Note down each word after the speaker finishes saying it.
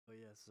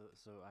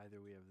So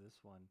either we have this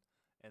one,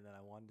 and then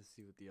I wanted to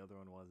see what the other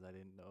one was. I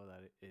didn't know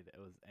that it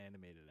was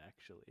animated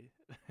actually,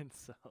 and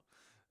so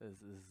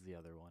this is the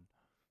other one.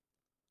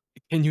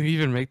 Can you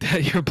even make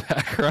that your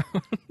background?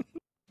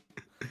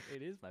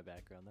 It is my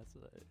background. That's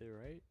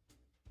right.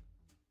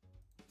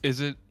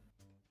 Is it?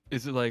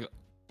 Is it like?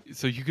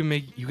 So you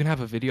can have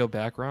a video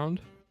background?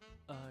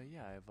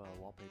 Yeah, I have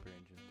a wallpaper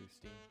engine through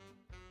Steam.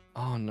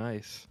 Oh,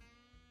 nice.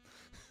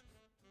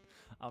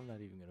 I'm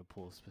not even gonna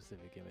pull a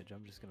specific image.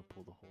 I'm just gonna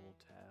pull the whole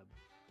tab.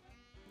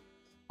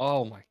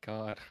 Oh my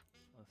god.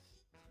 Let's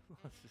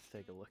let's just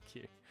take a look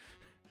here.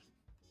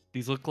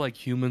 These look like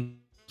humans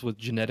with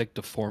genetic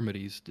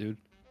deformities, dude.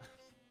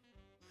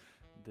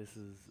 This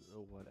is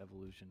what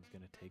evolution is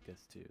gonna take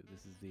us to.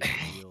 This is the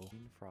ideal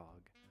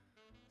frog.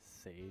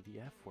 Say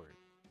the F word.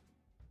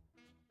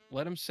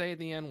 Let him say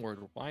the N word.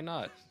 Why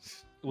not?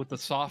 With the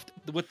soft.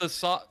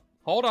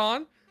 Hold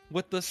on.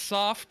 With the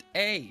soft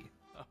A.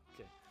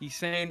 Okay. He's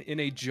saying in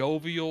a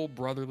jovial,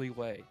 brotherly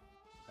way.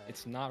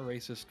 It's not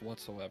racist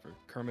whatsoever.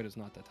 Kermit is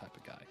not that type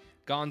of guy.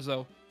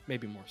 Gonzo,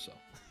 maybe more so.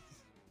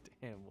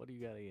 Damn, what do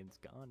you got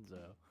against Gonzo?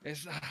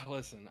 It's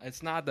listen.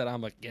 It's not that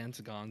I'm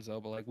against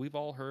Gonzo, but like we've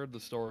all heard the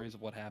stories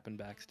of what happened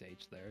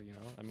backstage there. You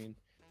know, I mean,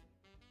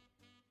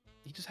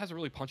 he just has a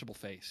really punchable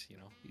face. You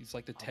know, he's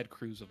like the Ted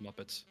Cruz of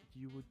Muppets.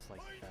 You would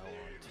like fell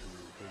onto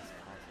his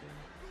costume.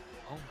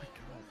 Oh my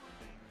god.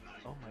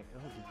 Oh my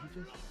god. Did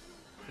you just?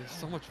 There's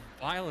so much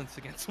violence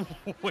against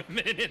women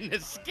in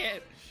this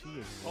skit. She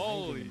is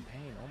Holy in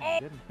pain. Oh my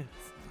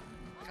goodness.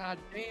 God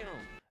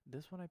damn.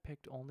 This one I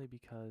picked only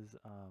because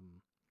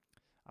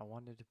I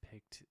wanted to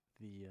pick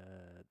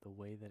the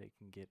way that it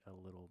can get a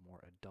little more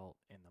adult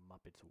in the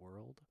Muppets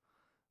world.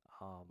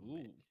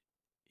 Ooh.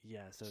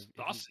 Yeah, so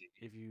Saucy.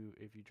 if you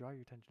draw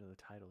your attention to the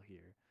title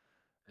here,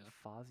 Yeah.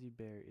 Fozzie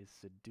Bear is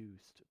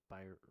seduced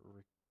by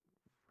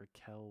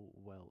Raquel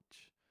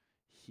Welch.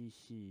 He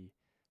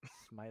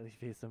smiley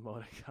face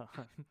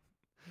emoticon.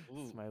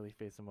 Ooh. Smiley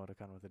face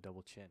emoticon with a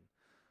double chin.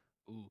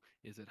 Ooh,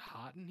 is it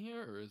hot in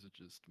here or is it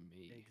just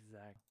me?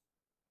 Exact.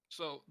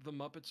 So the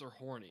Muppets are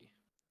horny.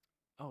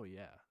 Oh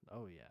yeah.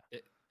 Oh yeah.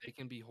 They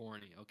can be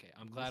horny. Okay,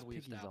 I'm glad we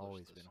Piggy's established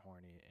always this. been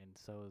horny, and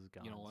so is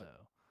Gonzo. You know what?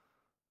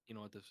 You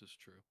know what? This is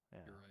true. Yeah.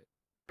 You're right.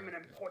 I'm an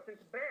important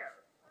bear.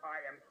 I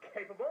am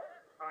capable.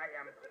 I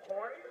am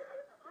horny.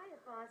 Hiya,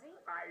 Fozzie.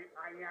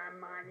 I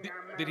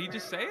am. Did he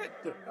just say it?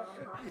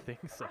 I think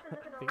so. I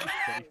think he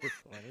said he was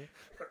funny.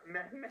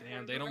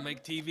 Damn, they don't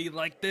make TV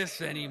like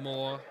this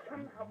anymore.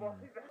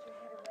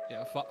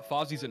 Yeah,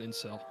 Fozzie's an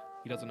incel.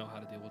 He doesn't know how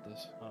to deal with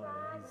this. Oh,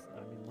 I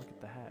mean, look at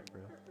the hat,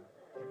 bro.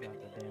 You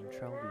got the damn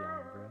trophy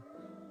on,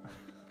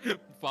 bro.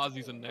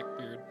 Fozzie's a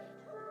neckbeard.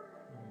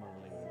 My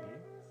lady.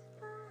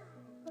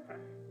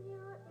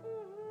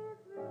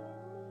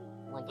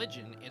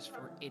 Religion is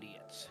for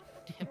idiots.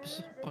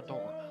 Tips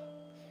Fedora.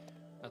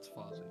 That's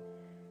Fozzie.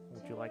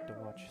 Would you like to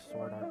watch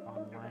Sword Art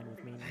Online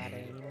with me,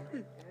 madame?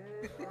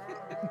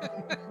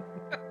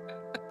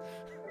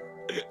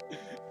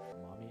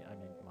 Mommy, I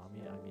mean.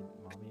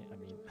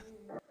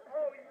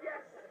 Oh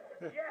yes,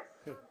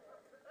 yes,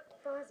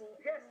 Fozzie,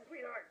 yes,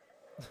 sweetheart.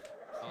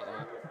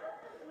 Uh-oh.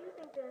 do you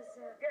think there's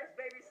Yes,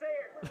 baby, say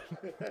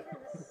it.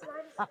 even the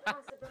slightest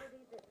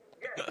possibility that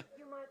Yes.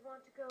 you might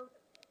want to go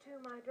to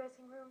my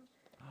dressing room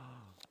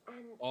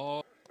and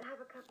Oh. have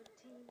a cup of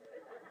tea?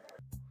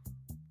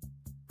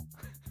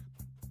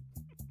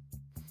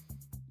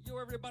 Yo,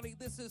 everybody,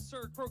 this is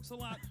Sir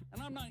Croaks-a-Lot,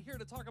 and I'm not here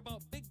to talk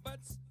about big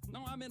butts.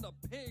 No, I'm into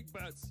pig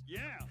butts.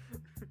 Yeah.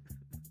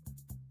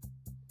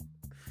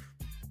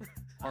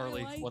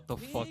 Harley, I like what the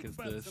fuck pig is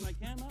butts, this? And I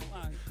cannot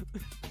lie.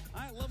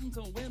 I love them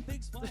till when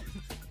pigs fly.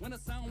 When a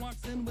sound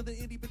walks in with an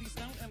itty bitty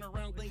snout and a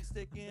round leg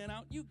sticking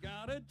out, you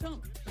gotta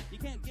jump. You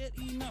can't get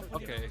enough.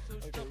 When Okay. you know,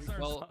 so Okay, we stumps can are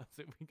Well- pause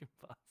it. We can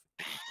pause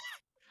it.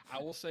 I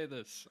will say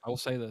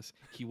this.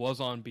 He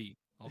was on beat.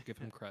 I'll give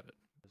him credit.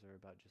 Those are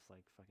about just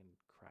like fucking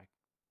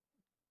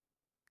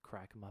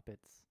crack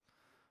Muppets.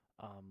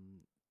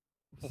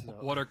 So,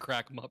 What are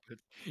crack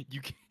Muppets?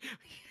 You can't,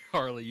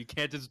 Harley, you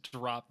can't just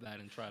drop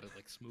that and try to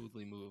like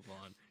smoothly move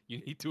on. You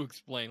need to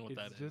explain what it's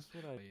that is. just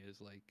what I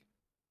Is like,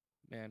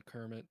 man,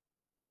 Kermit,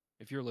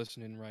 if you're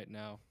listening right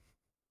now,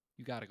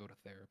 you got to go to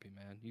therapy,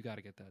 man. You got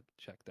to get that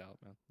checked out,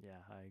 man. Yeah,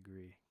 I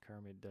agree.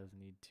 Kermit does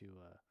need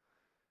to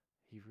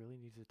he really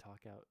needs to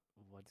talk out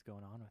what's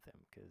going on with him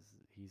because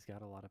he's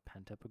got a lot of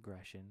pent up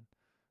aggression.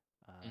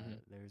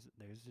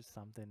 There's just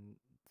something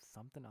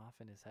off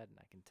in his head, and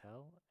I can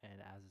tell.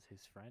 And as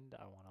his friend,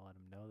 I want to let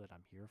him know that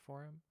I'm here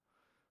for him.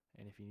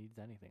 And if he needs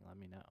anything, let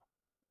me know.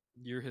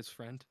 You're his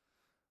friend?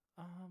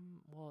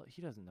 Well,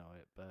 he doesn't know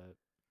it, but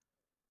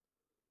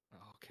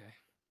Okay.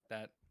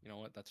 That, you know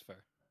what? That's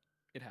fair.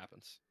 It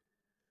happens.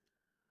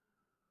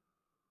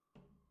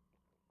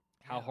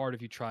 How yeah. hard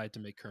have you tried to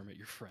make Kermit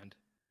your friend?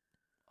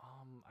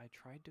 I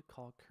tried to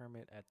call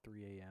Kermit at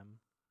 3 a.m.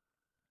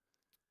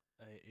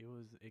 It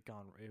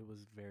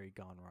was very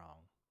gone wrong.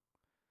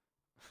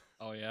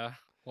 Oh yeah?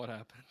 What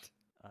happened?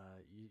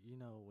 You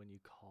know when you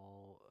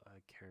call a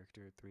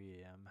character at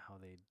 3 a.m. how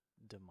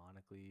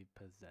demonically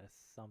possess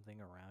something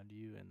around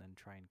you and then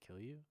try and kill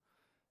you.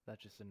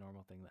 That's just a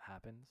normal thing that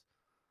happens.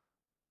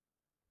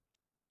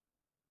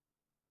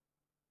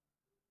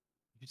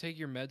 You take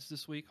your meds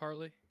this week,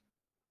 Harley?